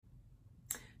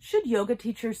Should yoga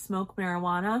teachers smoke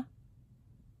marijuana?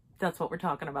 That's what we're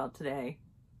talking about today.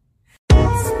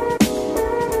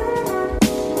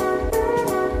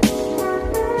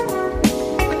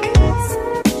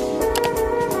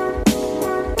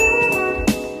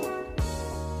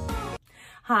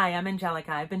 Hi, I'm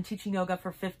Angelica. I've been teaching yoga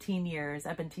for 15 years.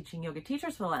 I've been teaching yoga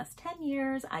teachers for the last 10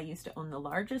 years. I used to own the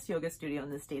largest yoga studio in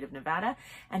the state of Nevada.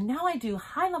 And now I do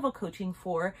high-level coaching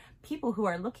for people who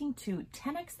are looking to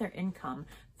 10x their income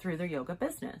through their yoga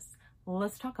business.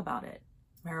 Let's talk about it.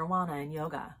 Marijuana and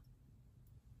yoga.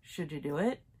 Should you do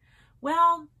it?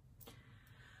 Well,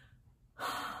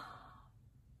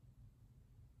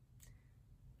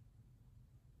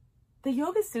 the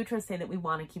Yoga Sutras say that we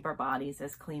want to keep our bodies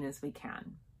as clean as we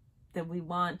can, that we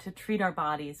want to treat our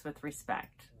bodies with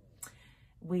respect.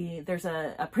 There's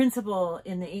a principle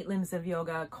in the 8 limbs of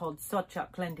yoga called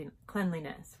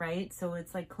cleanliness, right? So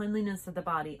it's like cleanliness of the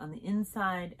body on the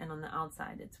inside and on the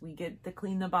outside. We get to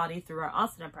clean the body through our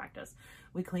asana practice.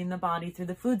 We clean the body through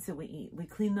the foods that we eat. We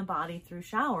clean the body through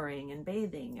showering and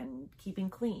bathing and keeping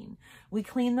clean. We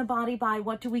clean the body by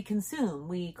what do we consume?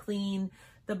 We clean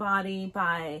the body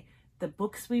by the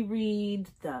books we read,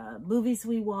 the movies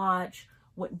we watch,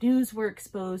 what news we're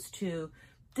exposed to.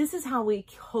 This is how we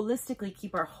holistically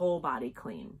keep our whole body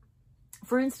clean.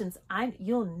 For instance,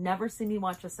 you'll never see me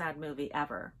watch a sad movie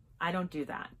ever. I don't do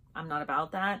that. I'm not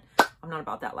about that. I'm not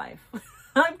about that life.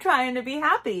 I'm trying to be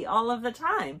happy all of the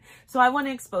time. So I want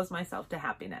to expose myself to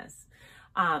happiness.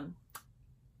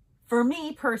 For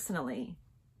me personally,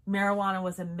 marijuana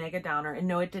was a mega downer. And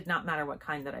no, it did not matter what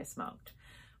kind that I smoked.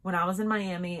 When I was in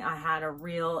Miami, I had a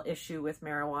real issue with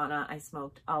marijuana. I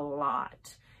smoked a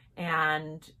lot.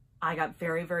 And I got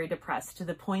very, very depressed to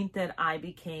the point that I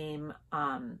became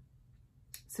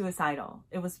suicidal.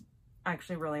 It was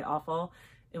actually really awful.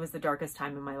 It was the darkest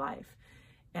time in my life.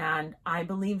 And I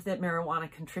believe that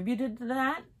marijuana contributed to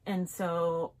that. And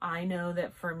so I know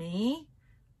that for me,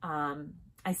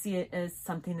 I see it as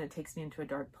something that takes me into a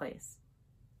dark place.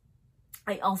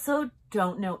 I also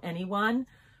don't know anyone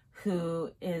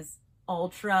who is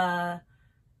ultra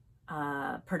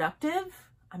productive.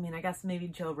 I mean, I guess maybe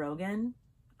Joe Rogan.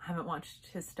 I haven't watched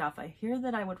his stuff. I hear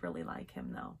that I would really like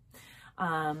him though.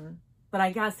 But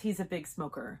I guess he's a big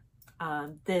smoker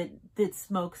that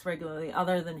smokes regularly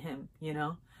other than him, you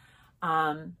know?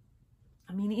 I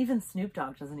mean, even Snoop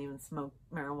Dogg doesn't even smoke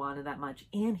marijuana that much.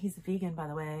 And he's a vegan, by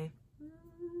the way.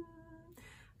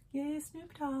 Yay,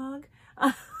 Snoop Dogg.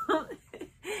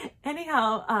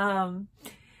 Anyhow,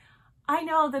 I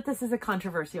know that this is a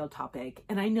controversial topic,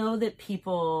 and I know that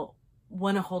people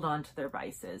want to hold on to their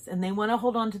vices and they want to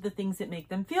hold on to the things that make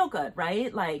them feel good,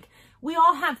 right? Like we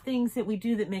all have things that we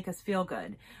do that make us feel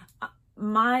good.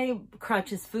 My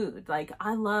crutch is food. Like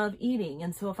I love eating.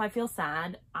 And so if I feel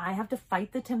sad, I have to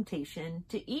fight the temptation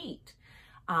to eat.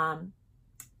 But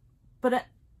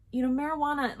you know,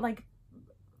 marijuana, like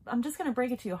I'm just going to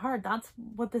break it to you hard. That's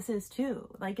what this is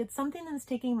too. Like it's something that's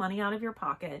taking money out of your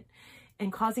pocket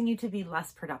and causing you to be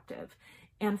less productive.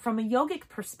 And from a yogic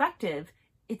perspective,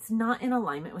 it's not in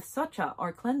alignment with Sutras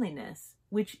or cleanliness,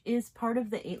 which is part of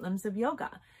the 8 limbs of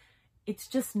yoga. It's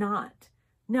just not.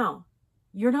 No,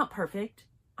 you're not perfect.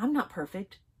 I'm not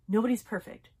perfect. Nobody's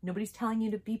perfect. Nobody's telling you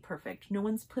to be perfect. No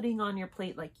one's putting on your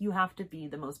plate like you have to be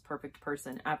the most perfect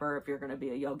person ever if you're going to be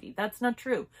a yogi. That's not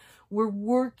true. We're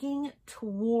working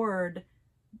toward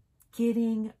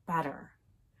getting better.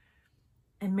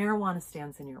 And marijuana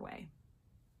stands in your way.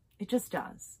 It just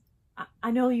does.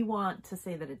 I know you want to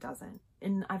say that it doesn't.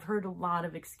 And I've heard a lot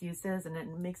of excuses and it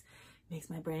makes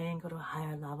my brain go to a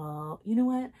higher level. You know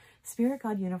what? Spirit,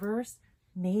 God, universe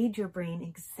made your brain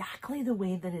exactly the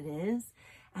way that it is.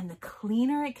 And the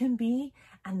cleaner it can be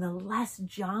and the less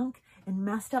junk and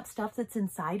messed up stuff that's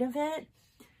inside of it,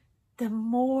 the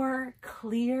more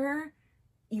clear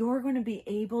you're going to be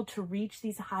able to reach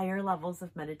these higher levels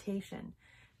of meditation.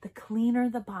 The cleaner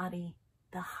the body,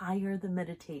 the higher the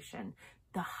meditation,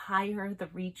 the higher the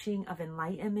reaching of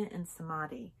enlightenment and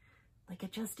samadhi. Like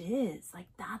it just is. Like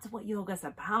that's what yoga's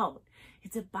about.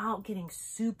 It's about getting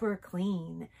super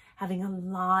clean, having a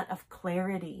lot of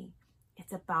clarity.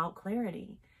 It's about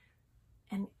clarity.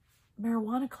 And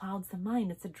marijuana clouds the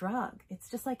mind. It's a drug. It's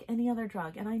just like any other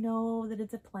drug. And I know that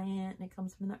it's a plant and it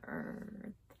comes from the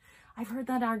earth. I've heard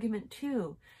that argument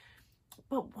too.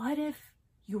 But what if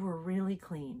you were really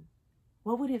clean?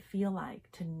 What would it feel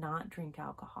like to not drink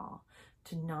alcohol,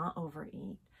 to not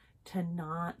overeat, to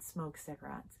not smoke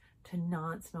cigarettes, to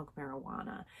not smoke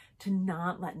marijuana, to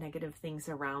not let negative things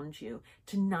around you,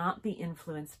 to not be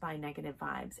influenced by negative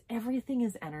vibes? Everything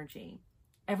is energy.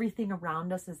 Everything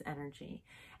around us is energy.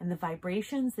 And the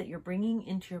vibrations that you're bringing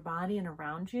into your body and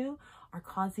around you are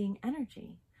causing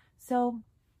energy. So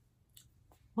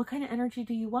what kind of energy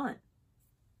do you want?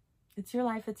 It's your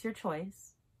life, it's your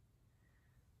choice.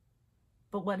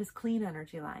 But what is clean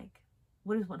energy like?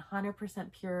 What is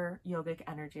 100% pure yogic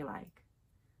energy like?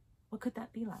 What could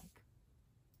that be like?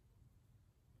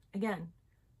 Again,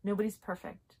 nobody's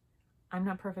perfect. I'm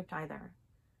not perfect either.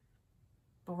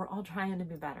 But we're all trying to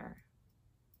be better.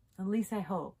 At least I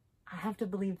hope. I have to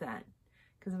believe that.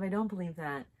 Because if I don't believe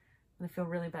that, then I feel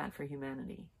really bad for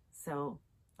humanity. So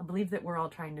I believe that we're all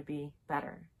trying to be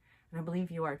better. And I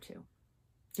believe you are too.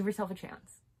 Give yourself a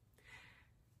chance.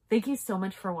 Thank you so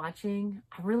much for watching.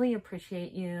 I really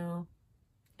appreciate you.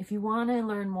 If you want to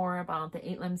learn more about the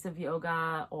 8 limbs of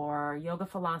yoga or yoga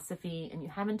philosophy and you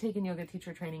haven't taken yoga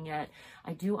teacher training yet,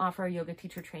 I do offer a yoga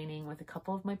teacher training with a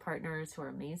couple of my partners who are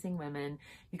amazing women.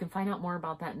 You can find out more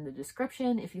about that in the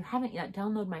description. If you haven't yet,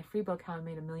 download my free book, How I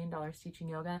Made $1 Million Teaching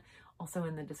Yoga, also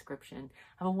in the description.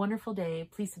 Have a wonderful day.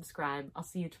 Please subscribe. I'll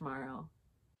see you tomorrow.